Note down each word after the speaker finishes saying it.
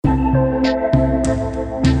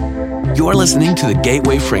You're listening to the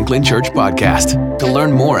Gateway Franklin Church podcast. To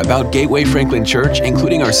learn more about Gateway Franklin Church,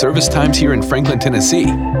 including our service times here in Franklin, Tennessee,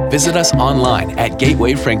 visit us online at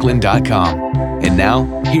gatewayfranklin.com. And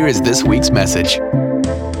now, here is this week's message.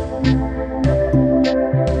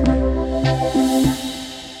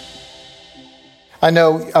 I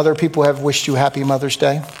know other people have wished you happy Mother's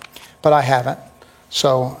Day, but I haven't.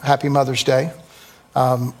 So happy Mother's Day.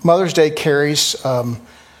 Mother's Day carries a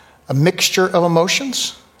mixture of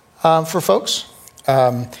emotions for folks.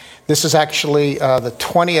 This is actually the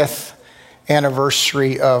 20th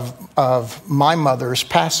anniversary of my mother's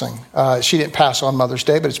passing. She didn't pass on Mother's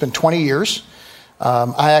Day, but it's been 20 years.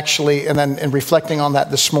 And then in reflecting on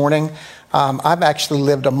that this morning, I've actually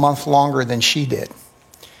lived a month longer than she did.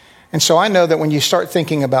 And so I know that when you start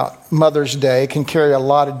thinking about Mother's Day, it can carry a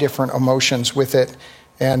lot of different emotions with it.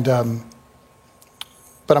 And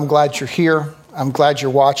but I'm glad you're here. I'm glad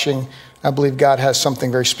you're watching. I believe God has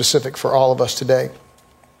something very specific for all of us today.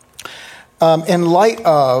 In light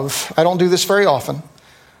of, I don't do this very often,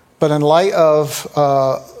 but in light of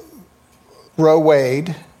Roe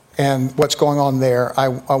Wade and what's going on there,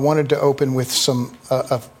 I wanted to open with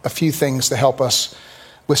a few things to help us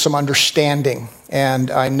with some understanding.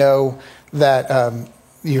 And I know that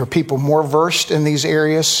you're people more versed in these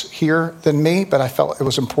areas here than me, but I felt it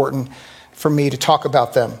was important for me to talk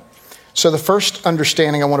about them. So the first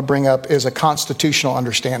understanding I want to bring up is a constitutional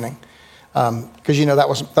understanding, because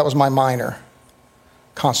that was my minor,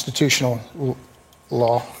 constitutional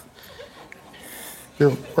law.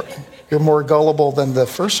 You're more gullible than the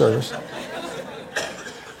first service.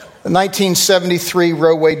 The 1973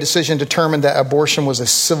 Roe Wade decision determined that abortion was a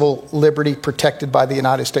civil liberty protected by the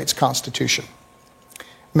United States Constitution.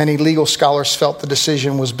 Many legal scholars felt the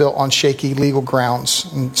decision was built on shaky legal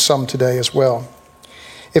grounds, and some today as well.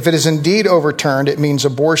 If it is indeed overturned, it means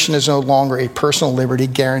abortion is no longer a personal liberty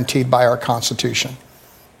guaranteed by our Constitution.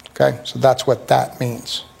 Okay, so that's what that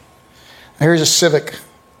means. Now here's a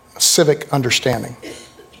civic understanding.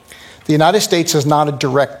 The United States is not a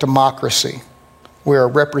direct democracy. We're a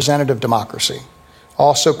representative democracy,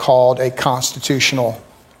 also called a constitutional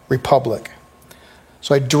republic.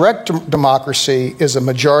 So a direct democracy is a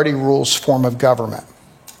majority rules form of government.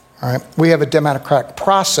 All right? We have a democratic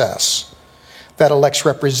process that elects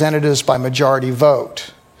representatives by majority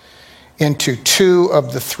vote into two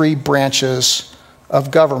of the three branches of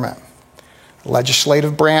government: a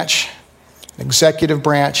legislative branch, an executive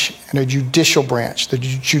branch, and a judicial branch. The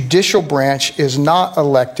judicial branch is not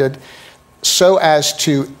elected so as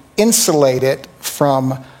to insulate it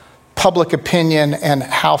from public opinion and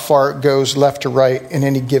how far it goes left to right in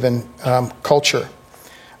any given culture.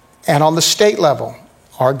 And on the state level,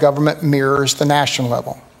 our government mirrors the national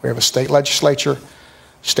level. We have a state legislature,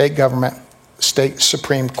 state government, state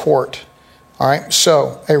Supreme Court. All right,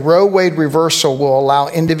 so a Roe Wade reversal will allow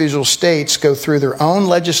individual states to go through their own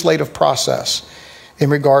legislative process in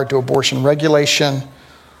regard to abortion regulation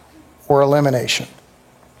or elimination.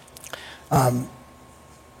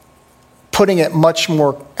 Putting it much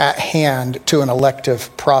more at hand to an elective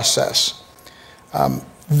process.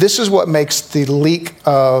 This is what makes the leak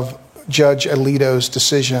of Judge Alito's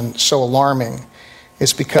decision so alarming.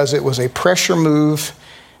 It's because it was a pressure move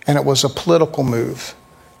and it was a political move.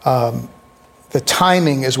 The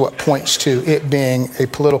timing is what points to it being a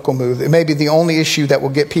political move. It may be the only issue that will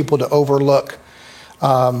get people to overlook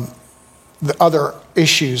the other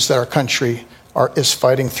issues that our country is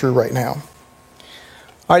fighting through right now.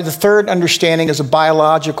 All right, the third understanding is a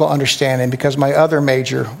biological understanding, because my other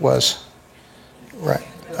major was, right,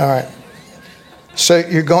 all right. So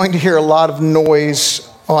you're going to hear a lot of noise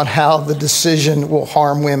on how the decision will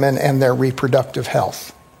harm women and their reproductive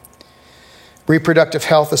health. Reproductive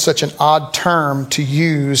health is such an odd term to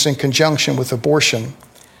use in conjunction with abortion,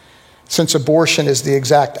 since abortion is the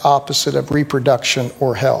exact opposite of reproduction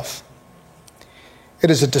or health. It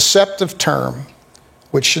is a deceptive term,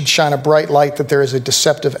 which should shine a bright light that there is a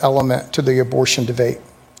deceptive element to the abortion debate.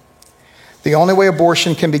 The only way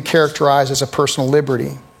abortion can be characterized as a personal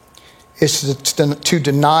liberty is to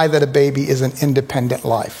deny that a baby is an independent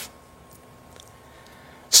life.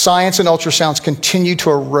 Science and ultrasounds continue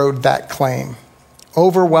to erode that claim.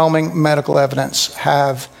 Overwhelming medical evidence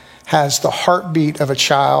has the heartbeat of a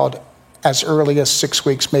child as early as 6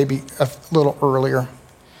 weeks, maybe a little earlier,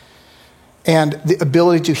 and the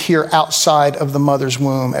ability to hear outside of the mother's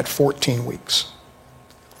womb at 14 weeks.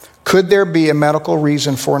 Could there be a medical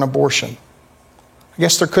reason for an abortion? I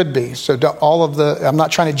guess there could be. So I'm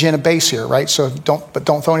not trying to gin a base here, right? So don't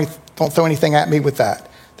throw anything at me with that.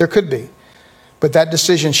 There could be. But that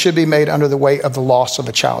decision should be made under the weight of the loss of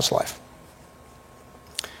a child's life.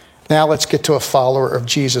 Now let's get to a follower of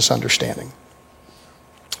Jesus understanding.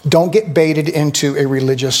 Don't get baited into a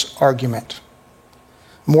religious argument.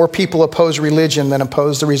 More people oppose religion than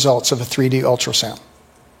oppose the results of a 3D ultrasound.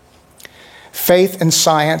 Faith and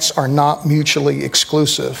science are not mutually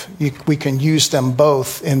exclusive. We can use them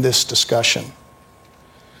both in this discussion.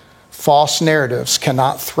 False narratives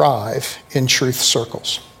cannot thrive in truth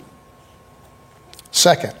circles.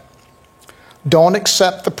 Second, don't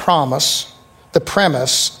accept the premise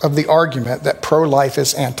of the argument that pro-life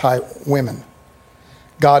is anti-women.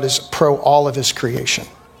 God is pro all of his creation,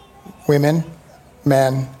 women,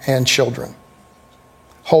 men, and children,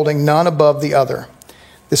 holding none above the other.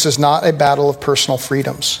 This is not a battle of personal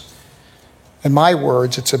freedoms. In my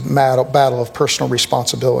words, it's a battle of personal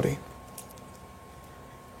responsibility.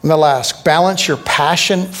 And the last, balance your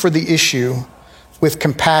passion for the issue with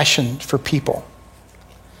compassion for people.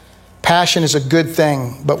 Passion is a good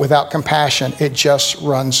thing, but without compassion, it just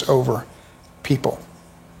runs over people.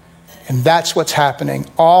 And that's what's happening in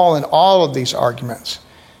all of these arguments.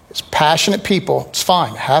 It's passionate people. It's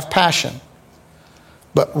fine. Have passion.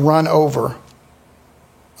 But run over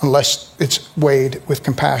unless it's weighed with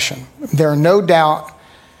compassion. There are no doubt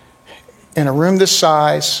in a room this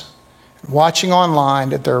size, watching online,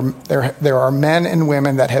 that there are men and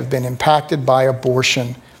women that have been impacted by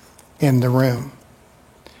abortion in the room.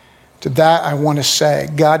 To that, I want to say,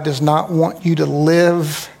 God does not want you to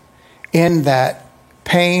live in that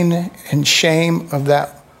pain and shame of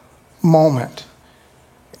that moment.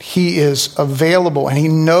 He is available, and he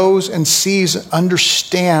knows and sees and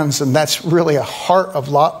understands, and that's really a heart of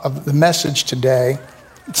lot of the message today.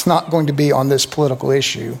 It's not going to be on this political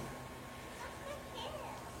issue.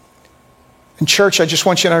 In church, I just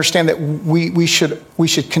want you to understand that we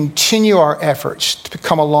should continue our efforts to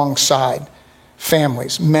come alongside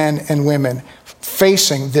families, men and women,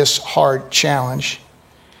 facing this hard challenge,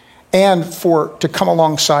 and to come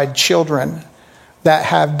alongside children that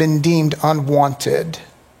have been deemed unwanted.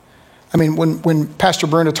 I mean, when Pastor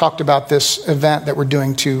Bruno talked about this event that we're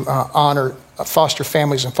doing to honor foster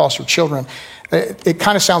families and foster children, it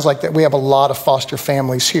kind of sounds like that we have a lot of foster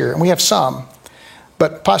families here, and we have some.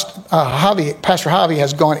 But Pastor Javi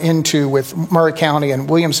has gone into, with Murray County and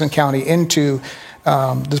Williamson County, into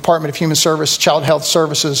the Department of Human Service, Child Health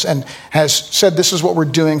Services, and has said this is what we're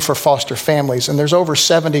doing for foster families. And there's over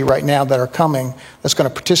 70 right now that are coming that's going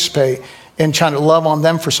to participate in trying to love on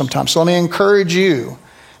them for some time. So let me encourage you,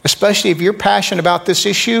 especially if you're passionate about this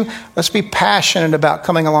issue, let's be passionate about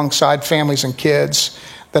coming alongside families and kids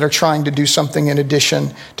that are trying to do something in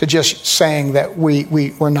addition to just saying that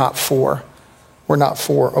we're not for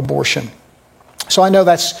abortion. So I know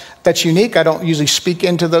that's unique. I don't usually speak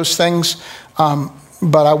into those things,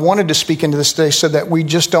 but I wanted to speak into this today so that we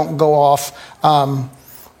just don't go off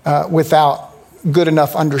without good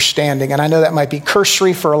enough understanding. And I know that might be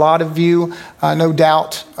cursory for a lot of you, no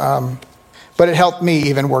doubt, but it helped me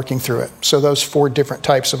even working through it. So those 4 different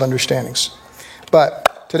types of understandings.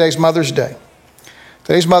 But today's Mother's Day.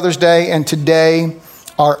 Today's Mother's Day, and today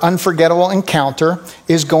our unforgettable encounter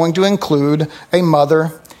is going to include a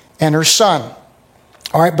mother and her son.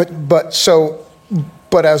 All right,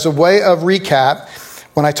 but as a way of recap,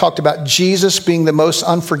 when I talked about Jesus being the most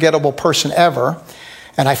unforgettable person ever,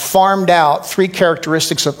 and I farmed out 3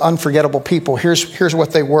 characteristics of unforgettable people, here's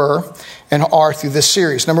what they were and are through this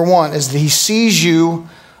series. Number 1 is that he sees you,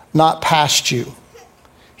 not past you.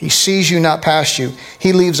 He sees you, not past you.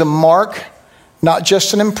 He leaves a mark, not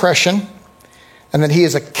just an impression, and that he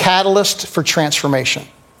is a catalyst for transformation.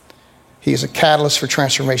 He is a catalyst for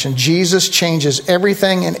transformation. Jesus changes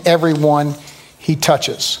everything and everyone he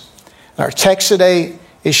touches. And our text today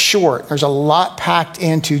is short. There's a lot packed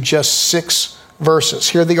into just 6 verses.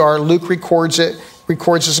 Here they are. Luke records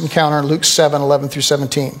this encounter in Luke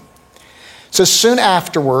 7:11-17. It says, soon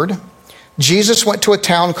afterward, Jesus went to a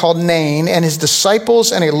town called Nain, and his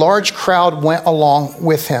disciples and a large crowd went along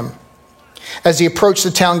with him. As he approached the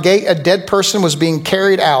town gate, a dead person was being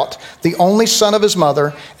carried out, the only son of his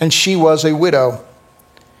mother, and she was a widow.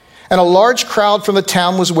 And a large crowd from the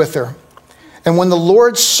town was with her. And when the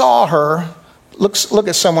Lord saw her, look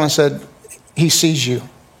at someone and said, he sees you.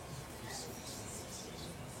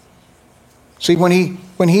 See, when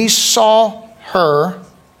he saw her,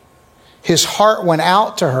 his heart went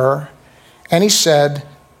out to her, and he said,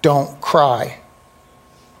 don't cry.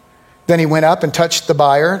 Then he went up and touched the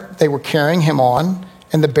bier they were carrying him on,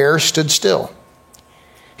 and the bearer stood still.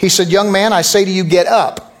 He said, young man, I say to you, get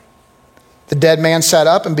up. The dead man sat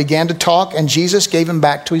up and began to talk, and Jesus gave him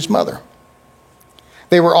back to his mother.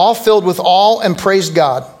 They were all filled with awe and praised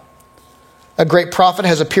God. A great prophet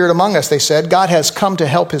has appeared among us, they said. God has come to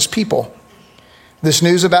help his people. this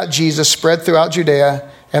news about Jesus spread throughout Judea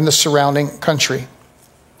and the surrounding country.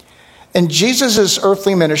 In Jesus'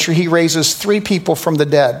 earthly ministry, he raises 3 people from the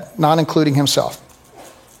dead, not including himself.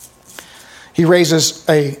 He raises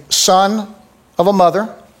a son of a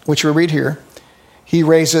mother, which we read here. He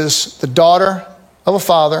raises the daughter of a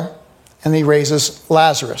father, and he raises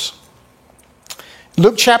Lazarus.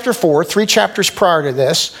 Luke chapter 4, 3 chapters prior to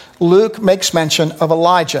this, Luke makes mention of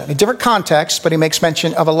Elijah. In a different context, but he makes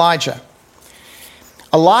mention of Elijah.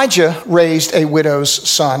 Elijah raised a widow's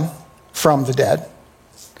son from the dead.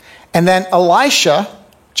 And then Elisha,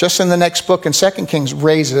 just in the next book in 2 Kings,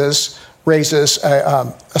 raises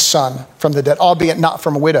a son from the dead, albeit not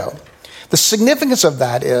from a widow. The significance of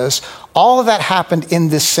that is all of that happened in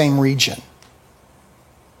this same region.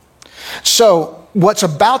 So what's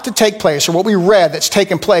about to take place, or what we read that's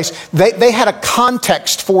taken place, they had a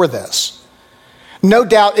context for this. No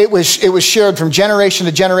doubt it was shared from generation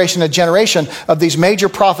to generation to generation of these major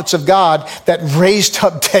prophets of God that raised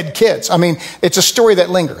up dead kids. I mean, it's a story that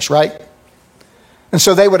lingers, right? And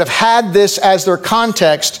so they would have had this as their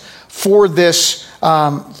context for this,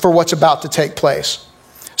 for what's about to take place.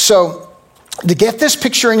 So to get this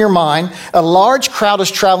picture in your mind, a large crowd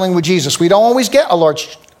is traveling with Jesus. We don't always get a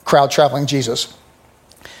large crowd traveling with Jesus.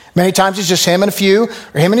 Many times it's just him and a few,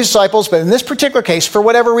 or him and his disciples, but in this particular case, for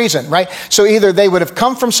whatever reason, right? So either they would have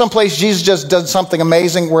come from someplace, Jesus just does something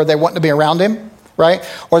amazing where they want to be around him, right?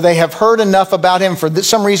 Or they have heard enough about him for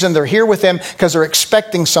some reason they're here with him because they're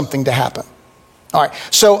expecting something to happen. All right,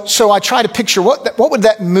 so I try to picture what would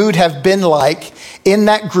that mood have been like in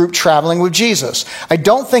that group traveling with Jesus. I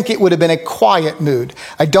don't think it would have been a quiet mood.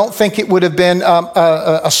 I don't think it would have been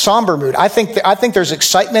a somber mood. I think there's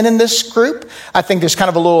excitement in this group. I think there's kind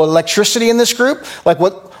of a little electricity in this group. Like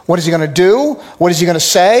what is he going to do? What is he going to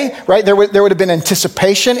say? Right? There would have been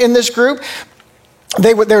anticipation in this group.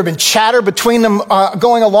 There would have been chatter between them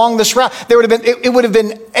going along this route. It would have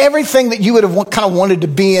been everything that you would have kind of wanted to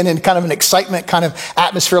be in kind of an excitement kind of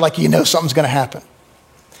atmosphere, like you know something's going to happen.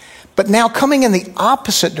 But now coming in the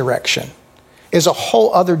opposite direction is a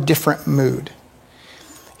whole other different mood.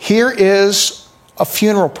 Here is a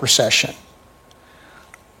funeral procession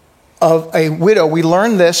of a widow. We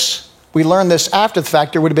learned this after the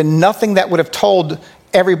fact. There would have been nothing that would have told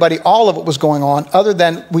everybody all of what was going on, other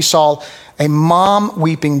than we saw a mom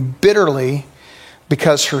weeping bitterly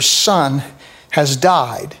because her son has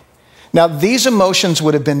died. Now, these emotions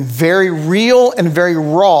would have been very real and very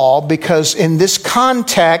raw, because in this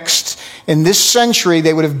context, in this century,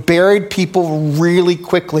 they would have buried people really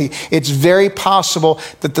quickly. It's very possible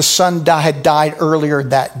that the son had died earlier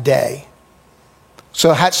that day. So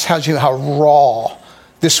that tells you how raw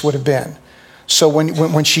this would have been. So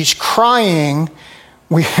when she's crying,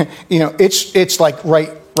 it's like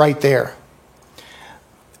right there.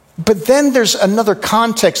 But then there's another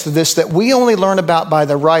context to this that we only learn about by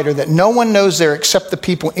the writer, that no one knows there except the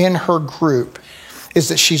people in her group, is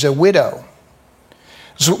that she's a widow.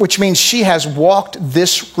 Which means she has walked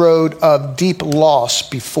this road of deep loss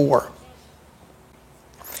before.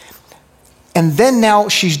 And then now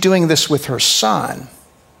she's doing this with her son.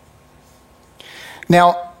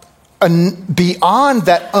 Now, beyond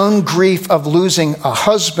that own grief of losing a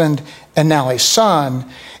husband and now a son,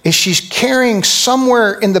 is she's carrying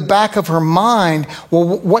somewhere in the back of her mind,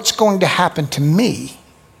 well, what's going to happen to me?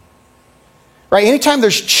 Right? Anytime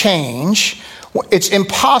there's change, it's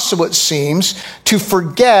impossible, it seems, to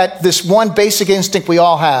forget this one basic instinct we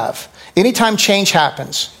all have. Anytime change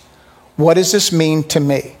happens, what does this mean to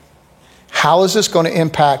me? How is this going to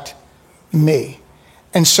impact me?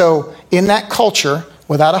 And so in that culture,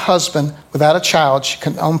 without a husband, without a child, she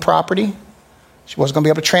couldn't own property. She wasn't going to be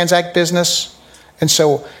able to transact business. And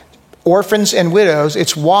so orphans and widows,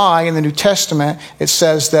 it's why in the New Testament it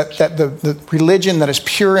says that the religion that is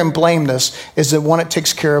pure and blameless is the one that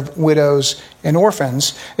takes care of widows and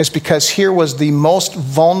orphans. It's because here was the most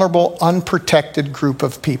vulnerable, unprotected group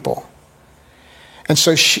of people. And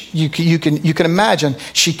so you can imagine,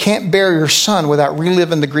 she can't bury her son without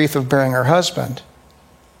reliving the grief of burying her husband.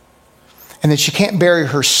 And then she can't bury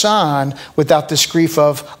her son without this grief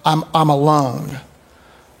of, I'm alone.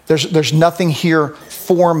 There's nothing here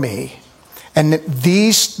for me. And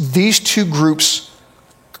these two groups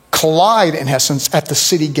collide, in essence, at the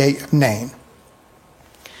city gate of Nain.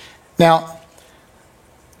 Now,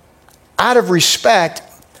 out of respect,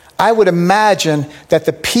 I would imagine that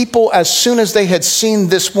the people, as soon as they had seen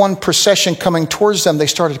this one procession coming towards them, they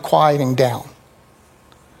started quieting down.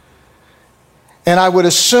 And I would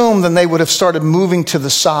assume then they would have started moving to the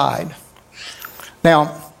side.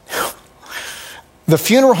 Now, the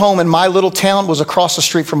funeral home in my little town was across the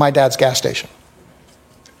street from my dad's gas station.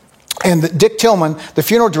 And Dick Tillman, the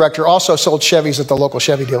funeral director, also sold Chevys at the local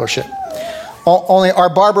Chevy dealership. Only our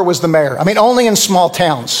barber was the mayor. I mean, only in small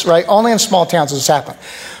towns, right? Only in small towns does this happen.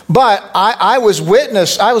 But I was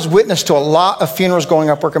witness to a lot of funerals going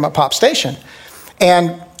up working at Pop Station.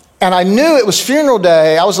 And I knew it was funeral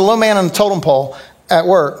day. I was a low man on the totem pole at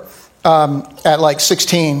work at like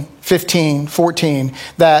 16, 15, 14,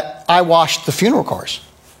 that I washed the funeral cars.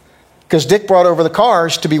 Because Dick brought over the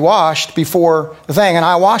cars to be washed before the thing, and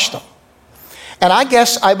I washed them. And I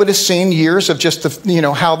guess I would have seen years of just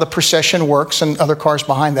how the procession works and other cars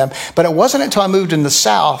behind them. But it wasn't until I moved in the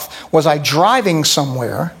South was I driving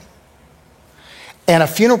somewhere and a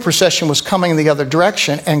funeral procession was coming the other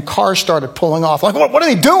direction and cars started pulling off. Like, what are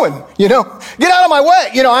they doing? Get out of my way.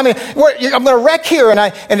 I'm going to wreck here.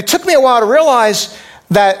 And it took me a while to realize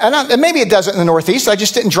that, and maybe it doesn't in the Northeast. I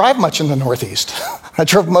just didn't drive much in the Northeast. I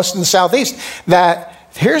drove most in the Southeast. That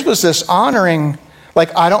here's was this honoring,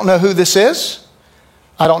 like, I don't know who this is.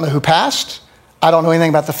 I don't know who passed. I don't know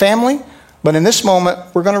anything about the family. But in this moment,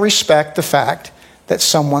 we're going to respect the fact that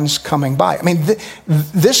someone's coming by. I mean,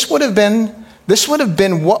 this would have been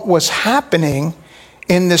what was happening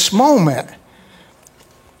in this moment.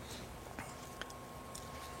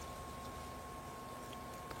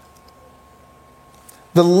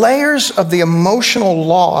 The layers of the emotional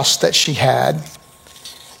loss that she had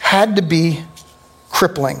to be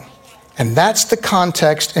crippling. And that's the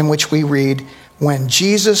context in which we read, when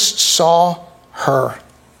Jesus saw her.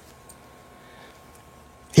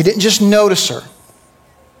 He didn't just notice her.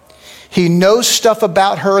 He knows stuff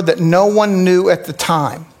about her that no one knew at the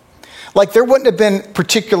time. Like there wouldn't have been a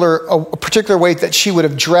particular way that she would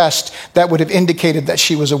have dressed that would have indicated that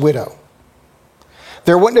she was a widow.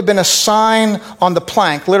 There wouldn't have been a sign on the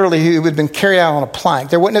plank. Literally, he would have been carried out on a plank.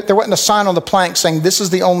 There wasn't a sign on the plank saying, this is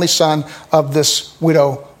the only son of this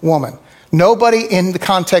widow woman. Nobody in the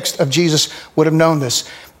context of Jesus would have known this,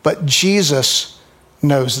 but Jesus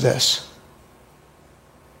knows this.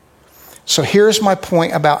 So here's my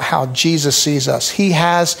point about how Jesus sees us.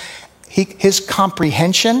 His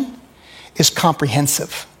comprehension is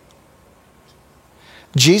comprehensive.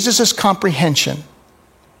 Jesus' comprehension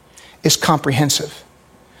is comprehensive,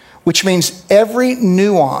 which means every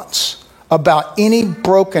nuance about any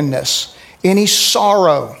brokenness, any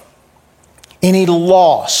sorrow, any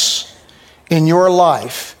loss in your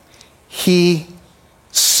life, he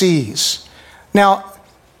sees. Now,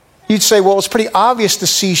 you'd say, well, it's pretty obvious to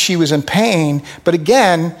see she was in pain. But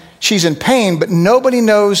again, she's in pain, but nobody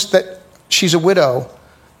knows that she's a widow.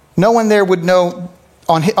 No one there would know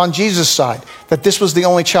on Jesus' side that this was the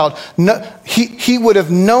only child. No, he would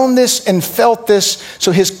have known this and felt this.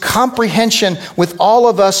 So his comprehension with all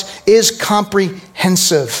of us is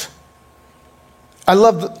comprehensive. I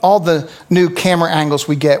love all the new camera angles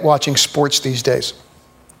we get watching sports these days,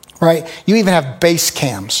 right? You even have base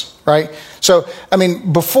cams, right? So, I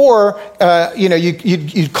mean, before,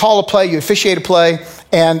 you'd call a play, you officiate a play,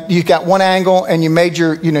 and you got one angle, and you made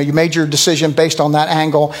your decision based on that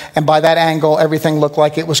angle, and by that angle, everything looked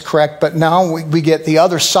like it was correct. But now we get the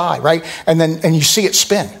other side, right? And you see it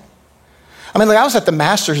spin. I mean, I was at the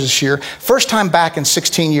Masters this year, first time back in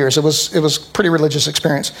 16 years. It was a pretty religious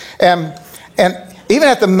experience, and even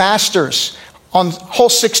at the Masters, on hole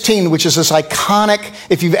 16, which is this iconic,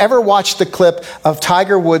 if you've ever watched the clip of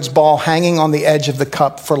Tiger Woods' ball hanging on the edge of the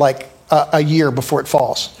cup for like a year before it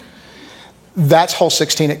falls, that's hole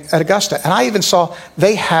 16 at Augusta. And I even saw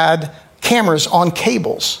they had cameras on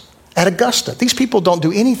cables at Augusta. These people don't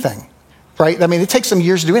do anything, right? I mean, it takes them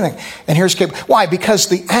years to do anything. And here's cable. Why? Because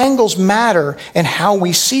the angles matter in how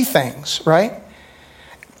we see things, right?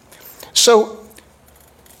 So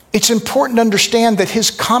it's important to understand that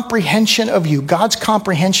his comprehension of you, God's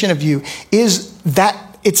comprehension of you, is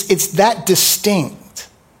that it's that distinct,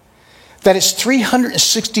 that it's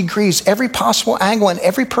 360 degrees, every possible angle and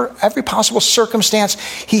every possible circumstance.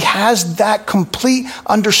 He has that complete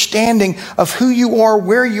understanding of who you are,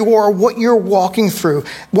 where you are, what you're walking through.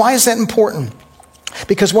 Why is that important?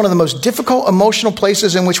 Because one of the most difficult emotional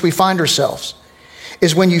places in which we find ourselves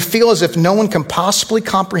is when you feel as if no one can possibly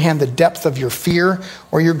comprehend the depth of your fear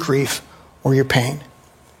or your grief or your pain.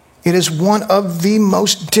 It is one of the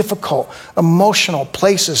most difficult emotional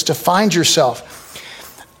places to find yourself.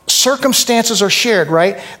 Circumstances are shared,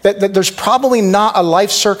 right? That there's probably not a life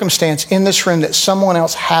circumstance in this room that someone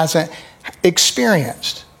else hasn't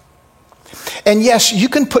experienced. And yes, you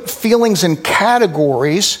can put feelings in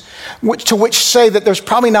categories to which say that there's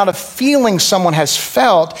probably not a feeling someone has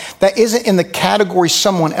felt that isn't in the category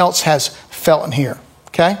someone else has felt in here,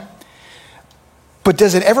 okay? But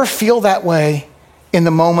does it ever feel that way in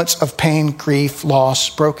the moments of pain, grief, loss,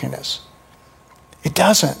 brokenness? It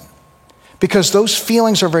doesn't. because those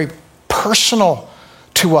feelings are very personal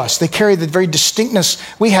to us. They carry the very distinctness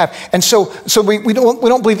we have. And so we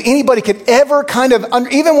don't believe anybody could ever kind of,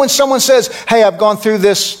 even when someone says, hey, I've gone through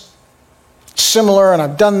this similar and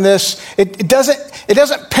I've done this, it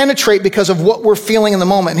doesn't penetrate because of what we're feeling in the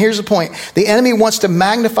moment. And here's the point. The enemy wants to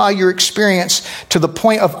magnify your experience to the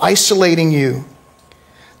point of isolating you.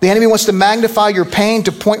 The enemy wants to magnify your pain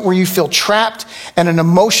to a point where you feel trapped and an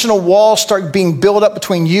emotional wall start being built up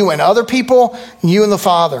between you and other people, and you and the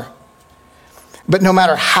Father. But no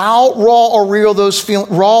matter how raw or real those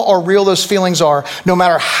feelings are, no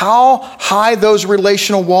matter how high those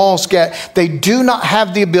relational walls get, they do not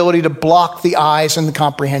have the ability to block the eyes and the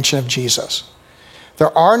comprehension of Jesus.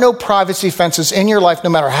 There are no privacy fences in your life, no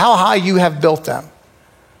matter how high you have built them,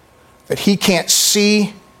 that he can't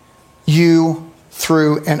see you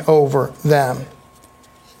through and over them.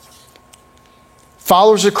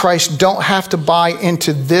 Followers of Christ don't have to buy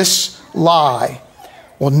into this lie.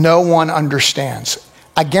 Well, no one understands.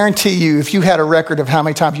 I guarantee you, if you had a record of how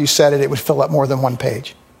many times you said it, it would fill up more than one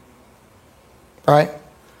page. All right?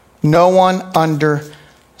 No one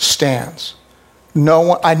understands. No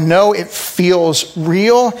one. I know it feels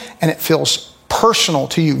real and it feels personal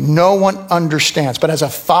to you. No one understands. But as a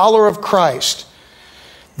follower of Christ,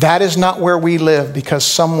 that is not where we live, because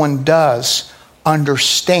someone does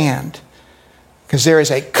understand. Because there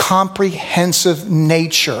is a comprehensive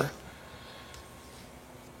nature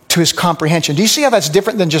to his comprehension. Do you see how that's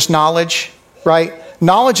different than just knowledge, right?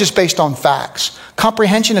 Knowledge is based on facts.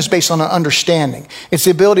 Comprehension is based on an understanding. It's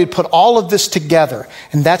the ability to put all of this together,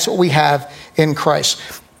 and that's what we have in Christ.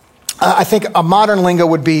 I think a modern lingo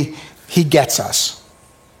would be, he gets us.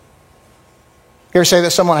 You ever say that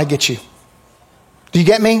to someone, I get you? Do you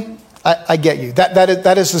get me? I get you.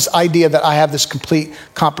 That is this idea that I have this complete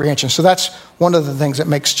comprehension. So that's one of the things that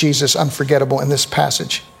makes Jesus unforgettable in this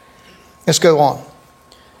passage. Let's go on.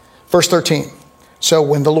 Verse 13. So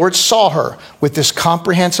when the Lord saw her with this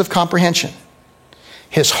comprehensive comprehension,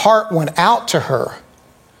 his heart went out to her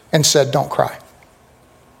and said, don't cry.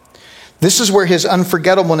 This is where his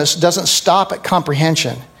unforgettableness doesn't stop at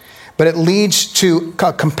comprehension, but it leads to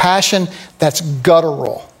compassion that's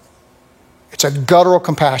guttural. It's a guttural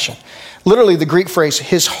compassion. Literally, the Greek phrase,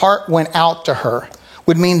 his heart went out to her,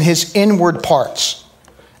 would mean his inward parts.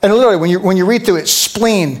 And literally, when you read through it,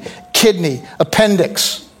 spleen, kidney,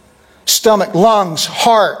 appendix, stomach, lungs,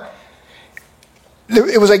 heart.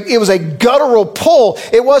 It was a guttural pull.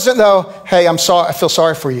 It wasn't though, hey, I'm sorry, I feel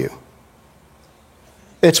sorry for you.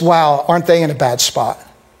 It's, wow, aren't they in a bad spot?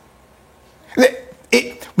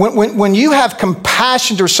 When you have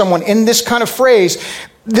compassion to someone in this kind of phrase,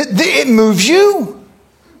 it moves you.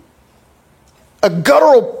 A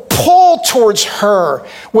guttural pull towards her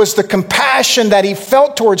was the compassion that he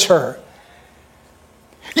felt towards her.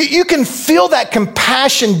 You can feel that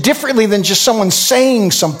compassion differently than just someone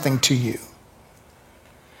saying something to you.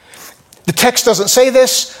 The text doesn't say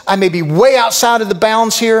this. I may be way outside of the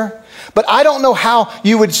bounds here, but I don't know how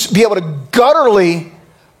you would be able to gutturally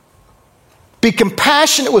be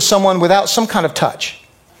compassionate with someone without some kind of touch.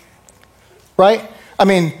 Right? I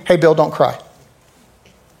mean, hey, Bill, don't cry.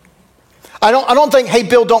 I don't think, hey,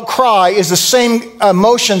 Bill, don't cry is the same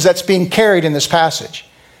emotions that's being carried in this passage.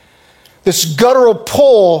 This guttural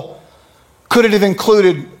pull, could it have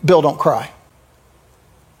included, Bill, don't cry?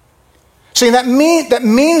 See, that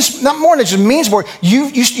means, not more than it just means more,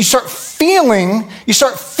 you start feeling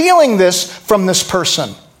this from this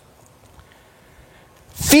person.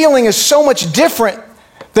 Feeling is so much different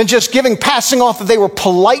than just passing off that they were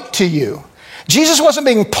polite to you. Jesus wasn't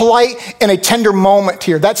being polite in a tender moment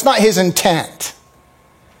here. That's not his intent.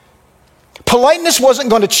 Politeness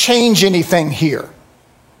wasn't going to change anything here.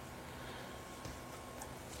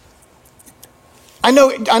 I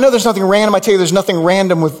know there's nothing random. I tell you, there's nothing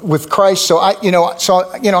random with Christ. So I don't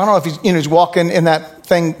know if he's walking in that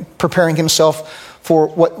thing, preparing himself for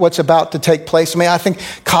what's about to take place. I mean, I think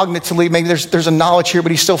cognitively, maybe there's a knowledge here,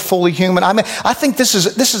 but he's still fully human. I mean, I think this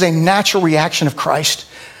is a natural reaction of Christ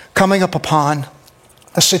coming up upon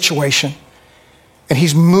a situation, and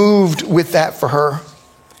he's moved with that for her.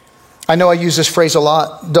 I know I use this phrase a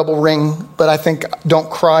lot, double ring, but I think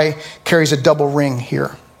don't cry carries a double ring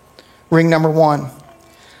here. Ring number one,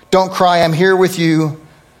 don't cry, I'm here with you.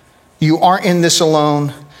 You aren't in this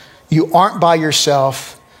alone. You aren't by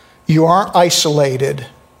yourself. You aren't isolated.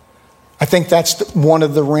 I think that's one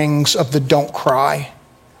of the rings of the don't cry.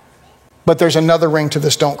 But there's another ring to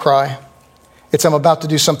this don't cry. It's I'm about to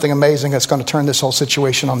do something amazing that's going to turn this whole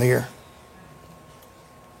situation on the ear.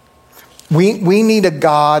 We need a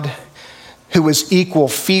God who is equal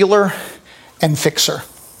feeler and fixer.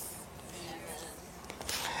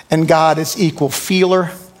 and God is equal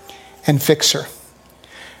feeler and fixer.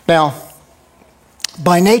 Now,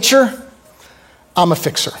 by nature, I'm a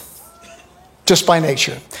fixer. Just by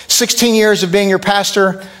nature. 16 years of being your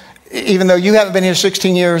pastor, even though you haven't been here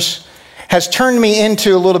 16 years, has turned me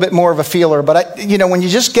into a little bit more of a feeler. But, when you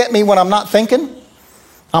just get me when I'm not thinking,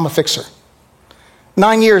 I'm a fixer.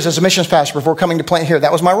 9 years as a missions pastor before coming to plant here,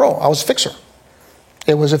 that was my role. I was a fixer.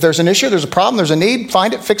 It was, if there's an issue, there's a problem, there's a need,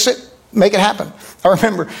 find it, fix it, make it happen. I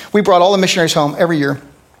remember we brought all the missionaries home every year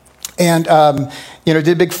and, did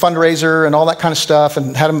a big fundraiser and all that kind of stuff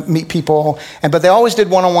and had them meet people. But they always did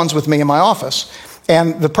one-on-ones with me in my office.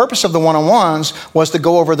 And the purpose of the one-on-ones was to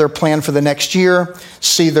go over their plan for the next year,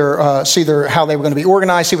 see their how they were going to be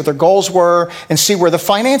organized, see what their goals were, and see where the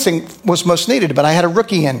financing was most needed. But I had a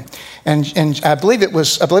rookie in, and I believe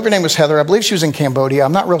her name was Heather. I believe she was in Cambodia.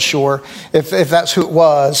 I'm not real sure if that's who it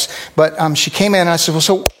was. But she came in and I said, well,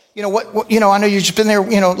 so what I know you've just been there,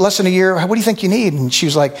 less than a year. What do you think you need? And she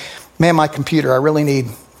was like, man, my computer. I really need.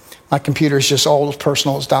 My computer is just old,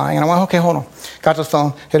 personal, it's dying. And I went, okay, hold on. Got to the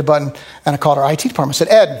phone, hit a button, and I called our IT department. I said,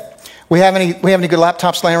 Ed, we have any good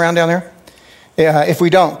laptops laying around down there? If we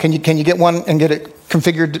don't, can you get one and get it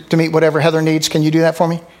configured to meet whatever Heather needs? Can you do that for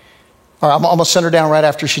me? All right, I'm almost send her down right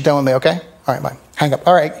after she's done with me, okay? All right, bye. Hang up.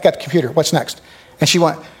 All right, got the computer. What's next? And she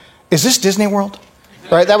went, is this Disney World?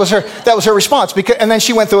 Right, that was her response. And then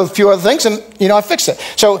she went through a few other things, and I fixed it.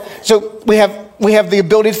 So we have the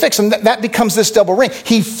ability to fix, and that becomes this double ring.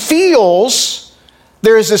 He feels,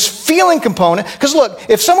 there is this feeling component. Because look,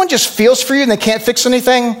 if someone just feels for you and they can't fix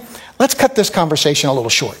anything, let's cut this conversation a little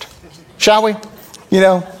short, shall we?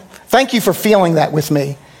 Thank you for feeling that with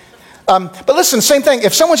me. But listen, same thing.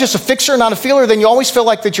 If someone's just a fixer, not a feeler, then you always feel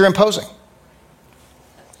like that you're imposing.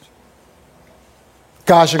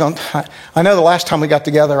 Gosh, you're going, I know the last time we got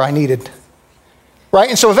together, I needed. Right?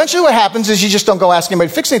 And so eventually what happens is you just don't go ask anybody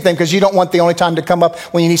to fix anything because you don't want the only time to come up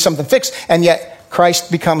when you need something fixed. And yet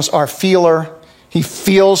Christ becomes our feeler. He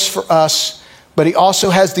feels for us, but he also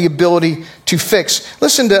has the ability to fix.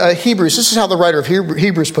 Listen to Hebrews. This is how the writer of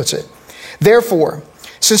Hebrews puts it. Therefore,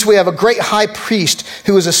 since we have a great high priest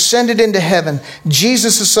who has ascended into heaven,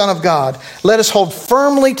 Jesus, the Son of God, let us hold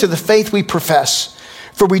firmly to the faith we profess.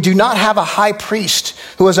 For we do not have a high priest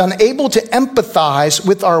who is unable to empathize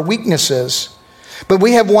with our weaknesses, but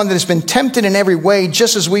we have one that has been tempted in every way,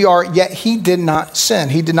 just as we are, yet he did not sin.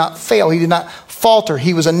 He did not fail. He did not falter.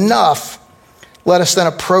 He was enough. Let us then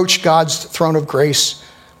approach God's throne of grace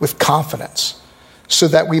with confidence, so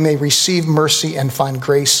that we may receive mercy and find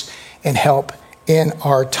grace and help in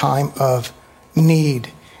our time of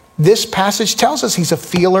need. This passage tells us he's a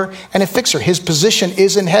feeler and a fixer. His position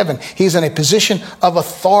is in heaven. He's in a position of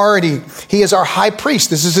authority. He is our high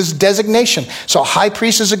priest. This is his designation. So a high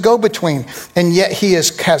priest is a go-between. And yet he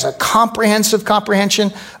has a comprehensive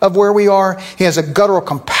comprehension of where we are. He has a guttural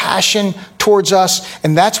compassion towards us.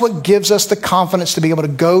 And that's what gives us the confidence to be able to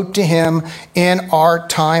go to him in our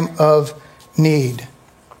time of need.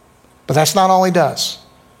 But that's not all he does.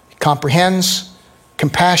 He comprehends,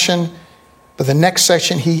 compassion. But the next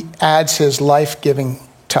section, he adds his life-giving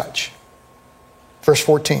touch. Verse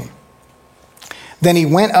 14. Then he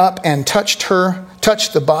went up and touched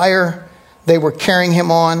the bier they were carrying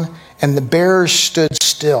him on, and the bearers stood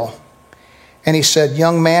still. And he said,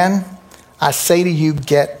 young man, I say to you,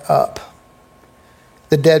 get up.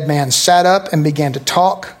 The dead man sat up and began to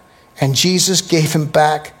talk, and Jesus gave him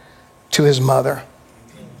back to his mother.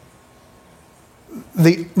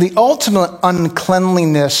 The ultimate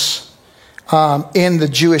uncleanliness in the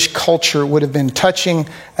Jewish culture would have been touching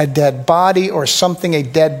a dead body or something a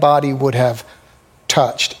dead body would have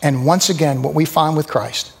touched. And once again, what we find with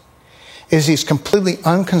Christ is he's completely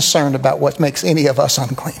unconcerned about what makes any of us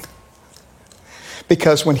unclean.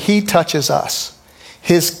 Because when he touches us,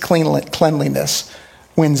 his cleanliness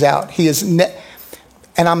wins out. He is, and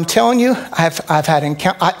I'm telling you,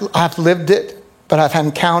 I've lived it, but I've had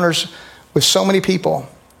encounters with so many people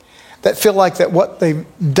that feel like that what they've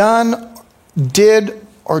done, did,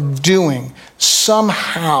 or doing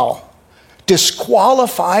somehow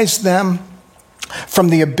disqualifies them from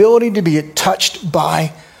the ability to be touched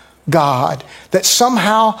by God. That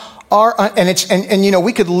somehow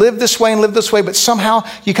we could live this way, but somehow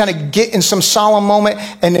you kind of get in some solemn moment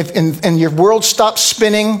and your world stops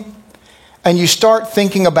spinning and you start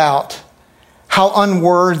thinking about how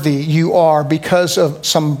unworthy you are because of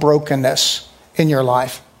some brokenness in your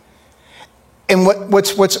life. And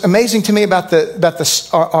what's amazing to me about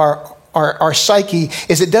our psyche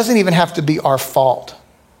is it doesn't even have to be our fault.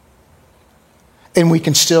 And we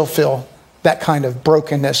can still feel that kind of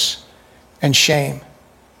brokenness and shame.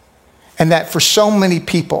 And that for so many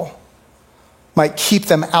people, might keep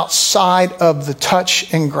them outside of the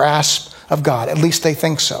touch and grasp of God. At least they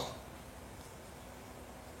think so.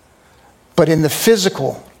 But in the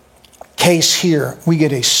physical case here, we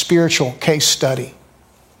get a spiritual case study.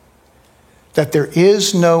 That there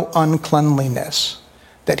is no uncleanliness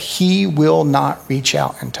that he will not reach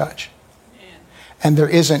out and touch. And there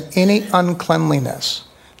isn't any uncleanliness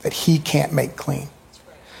that he can't make clean.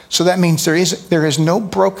 So that means there is no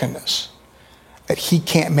brokenness that he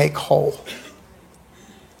can't make whole.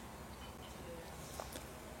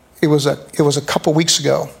 It was a couple weeks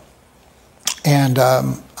ago, and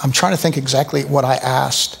I'm trying to think exactly what I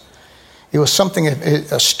asked. It was something,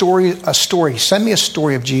 a story. Send me a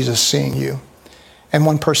story of Jesus seeing you. And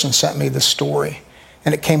one person sent me the story,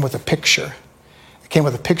 and it came with a picture. It came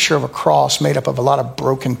with a picture of a cross made up of a lot of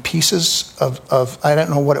broken pieces of I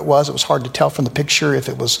don't know what it was. It was hard to tell from the picture if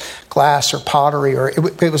it was glass or pottery, or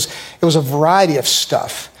it was a variety of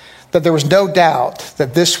stuff. That there was no doubt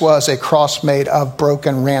that this was a cross made of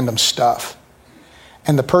broken random stuff.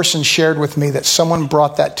 And the person shared with me that someone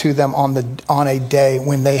brought that to them on a day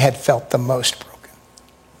when they had felt the most broken.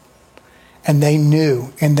 And they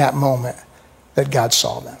knew in that moment that God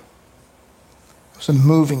saw them. It was a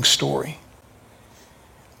moving story.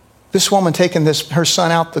 This woman taking her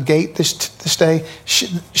son out the gate this day,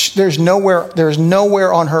 there's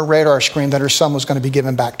nowhere on her radar screen that her son was going to be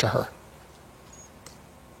given back to her.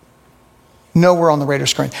 Nowhere on the radar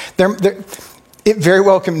screen. It very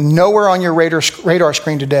well can nowhere on your radar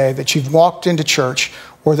screen today that you've walked into church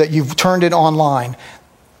or that you've turned it online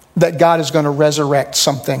that God is going to resurrect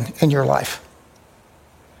something in your life.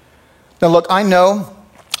 Now look, I know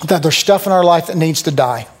that there's stuff in our life that needs to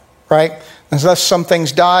die, right? Unless some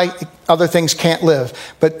things die, other things can't live.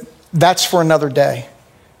 But that's for another day.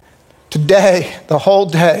 Today, the whole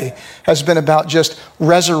day has been about just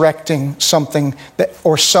resurrecting something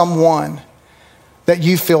or someone that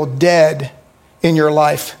you feel dead in your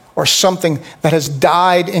life, or something that has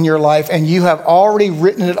died in your life and you have already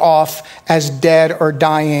written it off as dead or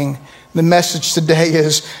dying. The message today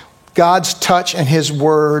is God's touch and his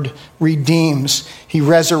word redeems. He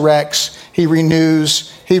resurrects, he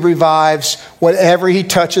renews, he revives. Whatever he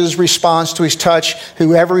touches responds to his touch.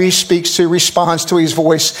 Whoever he speaks to responds to his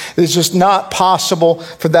voice. It's just not possible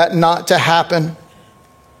for that not to happen.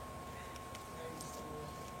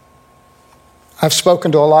 I've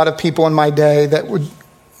spoken to a lot of people in my day that would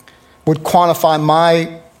quantify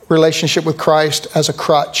my relationship with Christ as a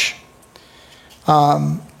crutch.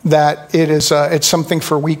 That it's something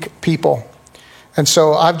for weak people. And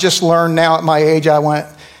so I've just learned now at my age, I went,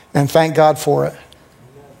 and thank God for it.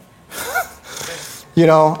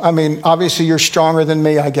 Obviously you're stronger than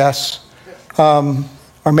me, I guess.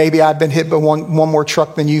 Or maybe I've been hit by one more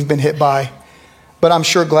truck than you've been hit by. But I'm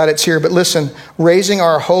sure glad it's here. But listen, raising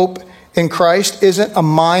our hope in Christ isn't a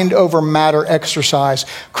mind over matter exercise.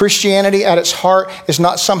 Christianity at its heart is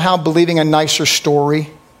not somehow believing a nicer story,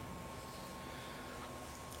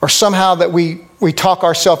 or somehow that we talk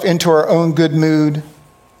ourselves into our own good mood.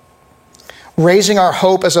 Raising our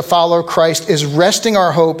hope as a follower of Christ is resting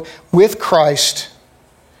our hope with Christ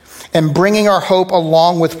and bringing our hope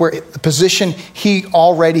along with the position he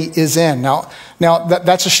already is in. Now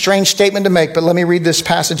that's a strange statement to make, but let me read this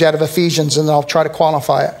passage out of Ephesians and I'll try to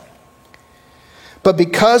qualify it. But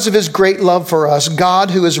because of his great love for us,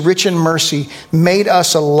 God, who is rich in mercy, made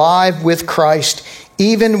us alive with Christ,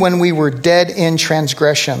 even when we were dead in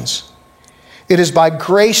transgressions. It is by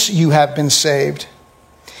grace you have been saved.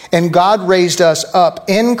 And God raised us up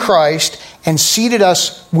in Christ and seated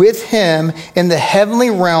us with him in the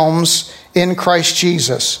heavenly realms in Christ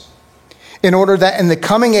Jesus, in order that in the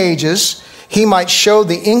coming ages he might show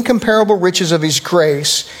the incomparable riches of his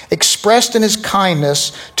grace expressed in his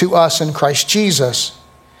kindness to us in Christ Jesus.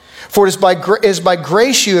 For it is by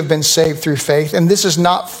grace you have been saved through faith, and this is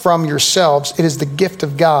not from yourselves. It is the gift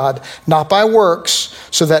of God, not by works,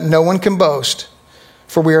 so that no one can boast.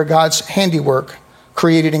 For we are God's handiwork,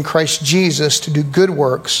 created in Christ Jesus to do good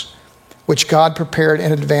works, which God prepared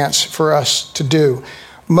in advance for us to do.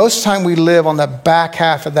 Most of the time we live on the back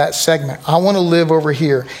half of that segment. I want to live over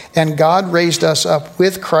here. And God raised us up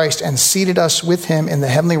with Christ and seated us with him in the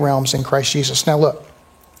heavenly realms in Christ Jesus. Now look,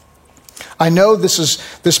 I know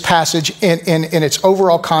this passage in its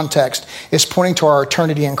overall context is pointing to our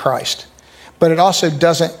eternity in Christ. But it also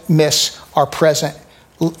doesn't miss our present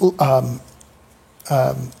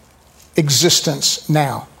existence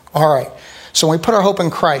now. All right. So when we put our hope in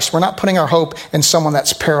Christ, we're not putting our hope in someone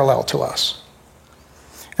that's parallel to us.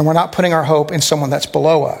 And we're not putting our hope in someone that's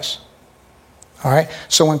below us. All right.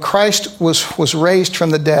 So when Christ was raised from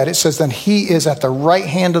the dead, it says then he is at the right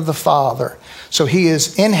hand of the Father. So he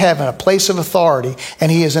is in heaven, a place of authority,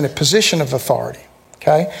 and he is in a position of authority.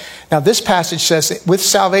 Okay. Now this passage says with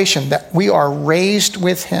salvation that we are raised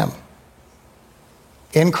with him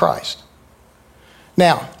in Christ.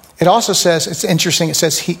 Now, it also says, it's interesting, it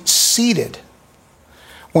says he seated.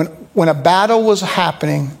 When a battle was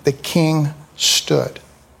happening, the king stood.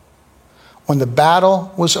 When the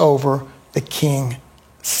battle was over, the king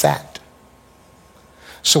sat.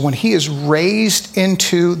 So when he is raised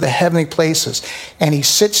into the heavenly places and he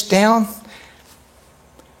sits down,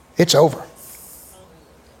 it's over.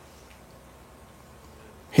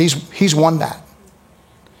 He's won that.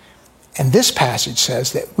 And this passage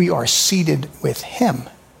says that we are seated with him.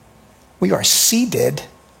 We are seated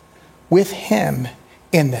with him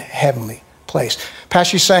in the heavenly place.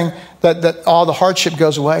 Pastor, you saying that all the hardship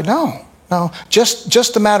goes away? No.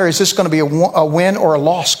 Just the matter, is this going to be a win or a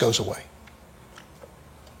loss goes away?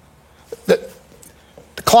 The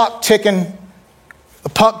clock ticking, the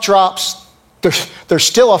puck drops, there's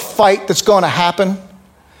still a fight that's going to happen,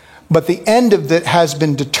 but the end of it has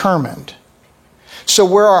been determined. So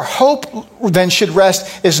where our hope then should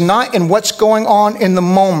rest is not in what's going on in the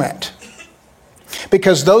moment,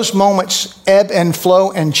 because those moments ebb and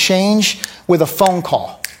flow and change with a phone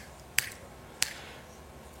call.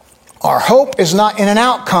 Our hope is not in an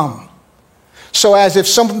outcome. So as if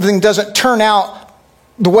something doesn't turn out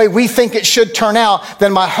the way we think it should turn out,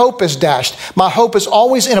 then my hope is dashed. My hope is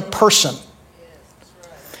always in a person.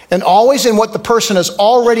 And always in what the person has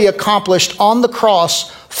already accomplished on the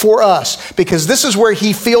cross for us. Because this is where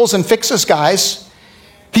he feels and fixes, guys.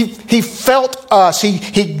 He felt us.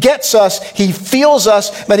 He gets us. He feels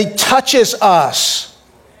us, but he touches us.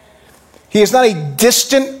 He is not a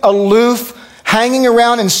distant, aloof, hanging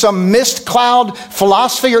around in some mist cloud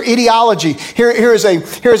philosophy or ideology. Here is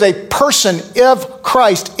a person of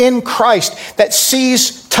Christ, in Christ, that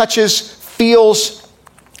sees, touches, feels,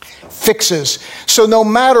 fixes. So no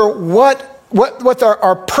matter what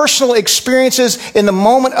our personal experiences in the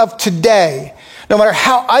moment of today, no matter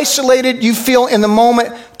how isolated you feel in the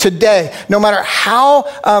moment today, no matter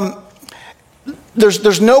how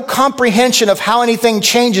there's no comprehension of how anything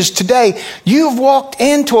changes today, you've walked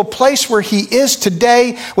into a place where he is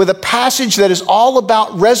today with a passage that is all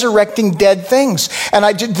about resurrecting dead things. And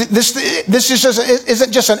this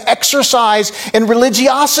isn't just an exercise in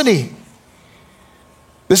religiosity.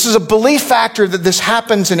 This is a belief factor that this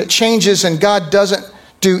happens and it changes, and God doesn't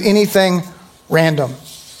do anything random.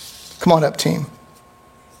 Come on up, team.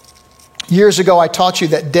 Years ago, I taught you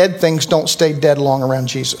that dead things don't stay dead long around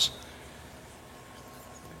Jesus.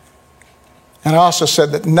 And I also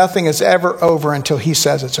said that nothing is ever over until he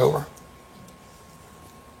says it's over.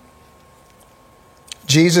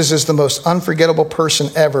 Jesus is the most unforgettable person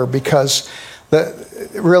ever, because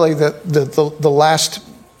the last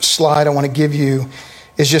slide I want to give you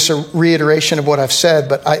is just a reiteration of what I've said,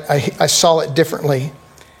 but I saw it differently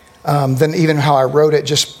than even how I wrote it,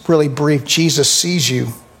 just really brief. Jesus sees you,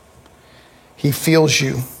 he feels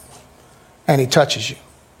you, and he touches you.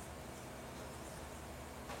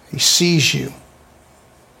 He sees you,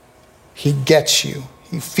 he gets you,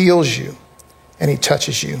 he feels you, and he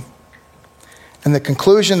touches you. And the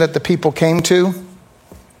conclusion that the people came to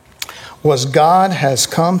was God has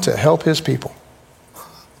come to help his people.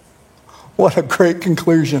 What a great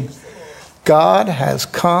conclusion. God has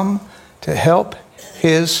come to help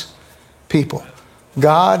his people.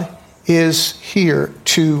 God is here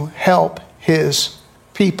to help his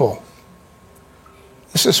people.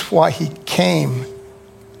 This is why he came.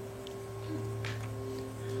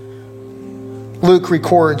 Luke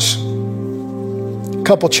records a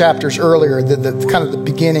couple chapters earlier, the kind of the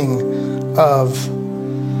beginning of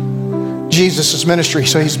Jesus' ministry.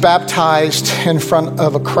 So he's baptized in front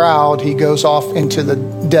of a crowd. He goes off into the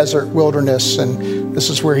desert wilderness, and this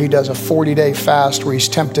is where he does a 40-day fast where he's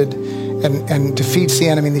tempted and defeats the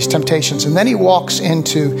enemy in these temptations. And then he walks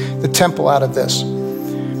into the temple out of this.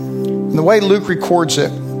 And the way Luke records it,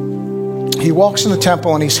 he walks in the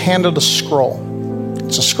temple and he's handed a scroll.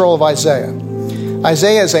 It's a scroll of Isaiah.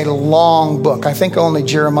 Isaiah is a long book. I think only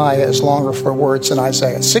Jeremiah is longer for words than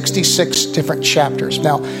Isaiah. 66 different chapters.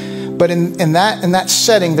 Now, but in that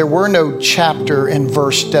setting, there were no chapter and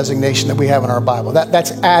verse designation that we have in our Bible.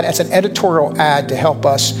 That's an editorial ad to help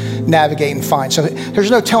us navigate and find. So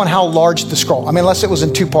there's no telling how large the scroll. I mean, unless it was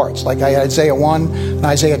in two parts, like Isaiah 1 and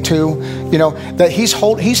Isaiah 2. You know that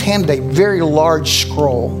he's handed a very large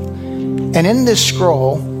scroll, and in this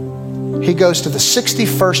scroll, he goes to the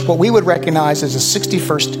 61st, what we would recognize as the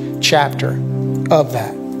 61st chapter of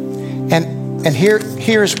that. And And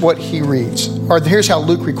here's what he reads, or here's how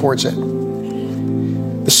Luke records it.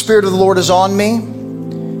 The Spirit of the Lord is on me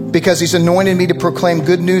because he's anointed me to proclaim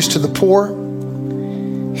good news to the poor.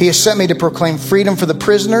 He has sent me to proclaim freedom for the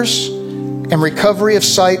prisoners and recovery of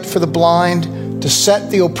sight for the blind, to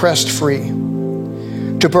set the oppressed free,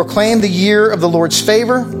 to proclaim the year of the Lord's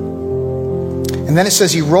favor. And then it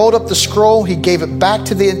says he rolled up the scroll, he gave it back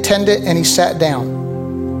to the attendant, and he sat down.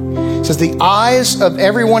 It says the eyes of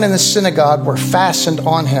everyone in the synagogue were fastened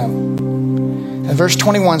on him. And verse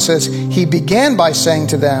 21 says, he began by saying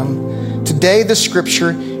to them, today the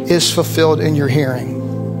scripture is fulfilled in your hearing.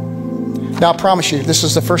 Now I promise you, this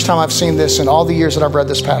is the first time I've seen this in all the years that I've read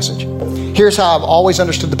this passage. Here's how I've always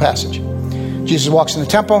understood the passage. Jesus walks in the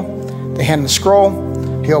temple, they hand him the scroll,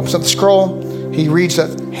 he opens up the scroll, he reads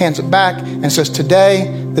it, hands it back, and says,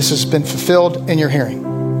 today this has been fulfilled in your hearing.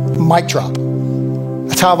 Mic drop.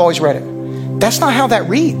 That's how I've always read it. That's not how that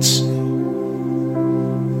reads.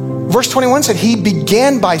 Verse 21 said, he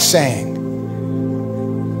began by saying.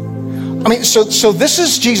 So this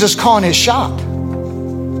is Jesus calling his shot.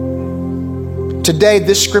 Today,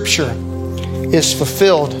 this scripture is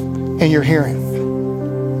fulfilled in your hearing.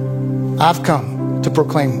 I've come to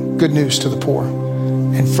proclaim good news to the poor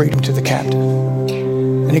and freedom to the captive.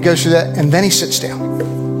 And he goes through that, and then he sits down.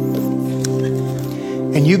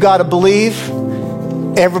 And you got to believe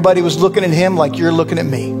everybody was looking at him like you're looking at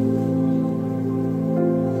me.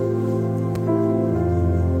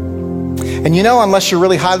 And unless you're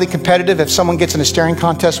really highly competitive, if someone gets in a staring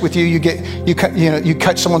contest with you, you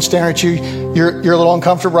catch someone staring at you, you're a little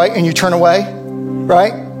uncomfortable, right? And you turn away,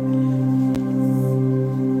 right?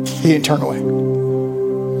 He didn't turn away.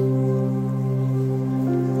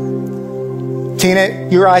 Tina,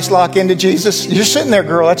 your eyes lock into Jesus. You're sitting there,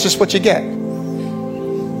 girl. That's just what you get.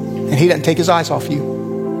 And he doesn't take his eyes off you.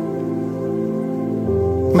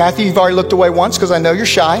 Matthew, you've already looked away once because I know you're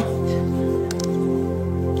shy.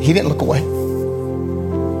 He didn't look away.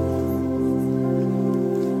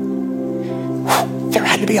 There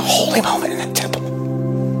had to be a holy moment in that temple.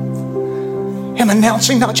 Him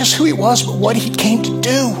announcing not just who he was, but what he came to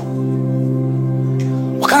do.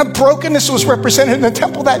 What kind of brokenness was represented in the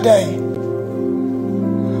temple that day?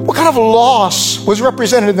 What kind of loss was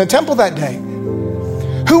represented in the temple that day?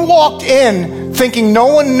 Who walked in thinking no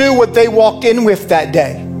one knew what they walked in with that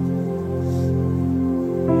day?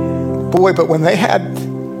 Boy, but when they had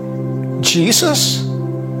Jesus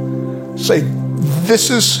say, this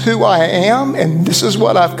is who I am and this is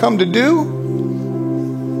what I've come to do,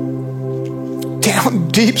 down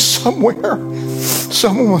deep somewhere,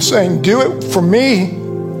 someone was saying, do it for me.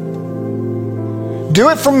 Do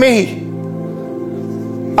it for me.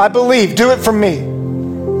 I believe. Do it for me.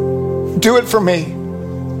 Do it for me.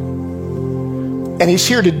 And he's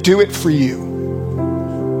here to do it for you.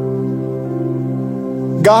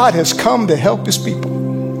 God has come to help his people.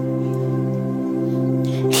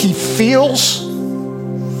 He feels,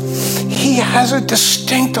 he has a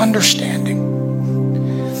distinct understanding.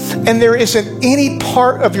 And there isn't any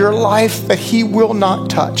part of your life that he will not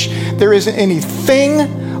touch. There isn't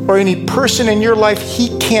anything or any person in your life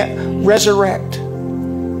he can't resurrect.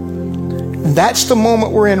 That's the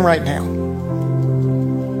moment we're in right now.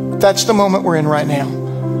 That's the moment we're in right now.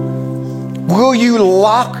 Will you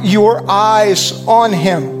lock your eyes on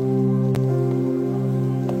him?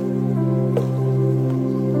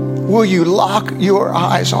 Will you lock your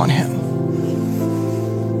eyes on him?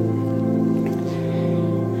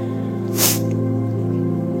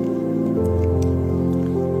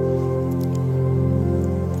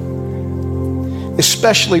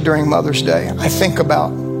 Especially during Mother's Day, I think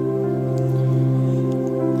about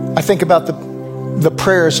the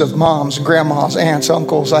prayers of moms, grandmas, aunts,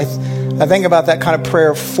 uncles. I think about that kind of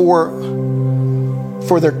prayer for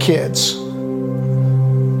their kids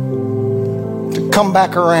to come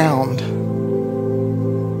back around.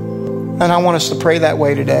 And I want us to pray that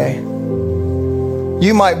way today.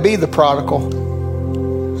 You might be the prodigal.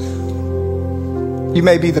 You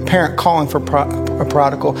may be the parent calling for a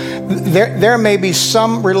prodigal. There may be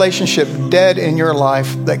some relationship dead in your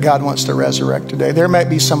life that God wants to resurrect today. There might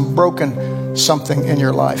be some broken something in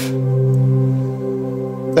your life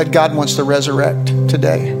that God wants to resurrect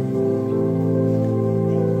today.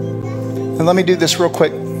 And let me do this real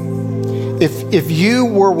quick. If you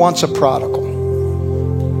were once a prodigal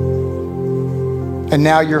and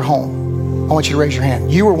now you're home, I want you to raise your hand.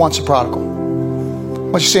 You were once a prodigal.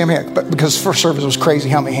 I want you to see him here, but because first service was crazy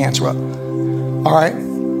how many hands were up. All right?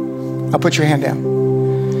 Now put your hand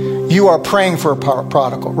down. You are praying for a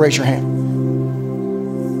prodigal. Raise your hand.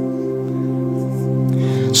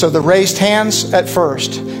 So the raised hands at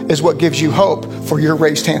first is what gives you hope for your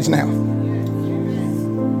raised hands now.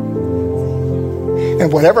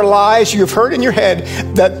 And whatever lies you've heard in your head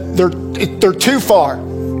that they're too far,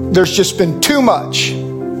 there's just been too much.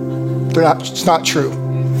 It's not true.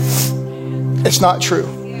 It's not true.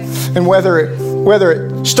 And whether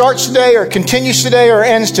it starts today or continues today or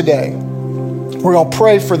ends today, we're going to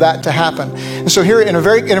pray for that to happen. And so here in a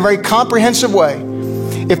very comprehensive way,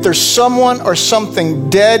 if there's someone or something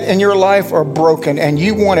dead in your life or broken and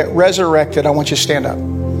you want it resurrected, I want you to stand up.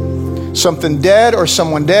 Something dead or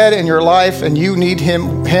someone dead in your life and you need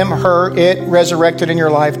him, her, it resurrected in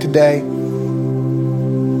your life today.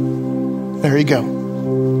 There you go.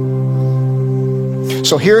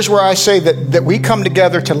 So here's where I say that we come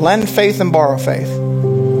together to lend faith and borrow faith.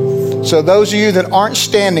 So those of you that aren't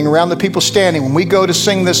standing around the people standing, when we go to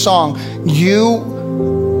sing this song,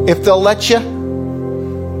 if they'll let you,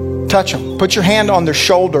 touch them. Put your hand on their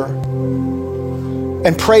shoulder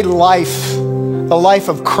and pray life, the life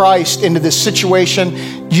of Christ into this situation.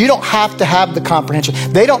 You don't have to have the comprehension.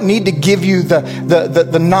 They don't need to give you the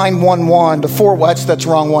 911, the 4, that's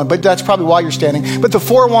wrong one, but that's probably why you're standing. But the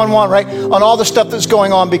 411, right, on all the stuff that's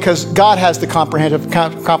going on, because God has the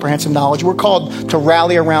comprehensive knowledge. We're called to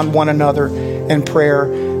rally around one another in prayer,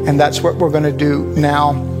 and that's what we're going to do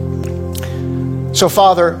now. So,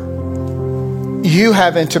 Father, you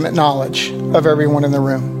have intimate knowledge of everyone in the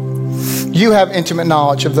room. You have intimate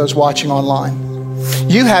knowledge of those watching online.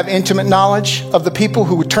 You have intimate knowledge of the people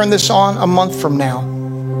who would turn this on a month from now.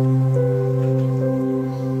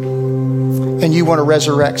 And you want to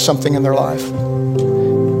resurrect something in their life.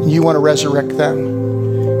 You want to resurrect them.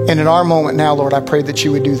 And in our moment now, Lord, I pray that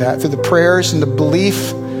you would do that through the prayers and the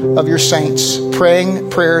belief of your saints, praying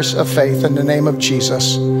prayers of faith in the name of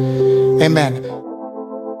Jesus. Amen.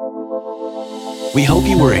 We hope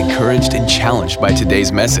you were encouraged and challenged by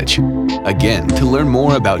today's message. Again, to learn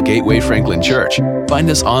more about Gateway Franklin Church, find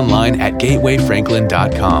us online at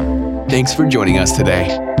gatewayfranklin.com. Thanks for joining us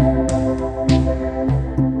today.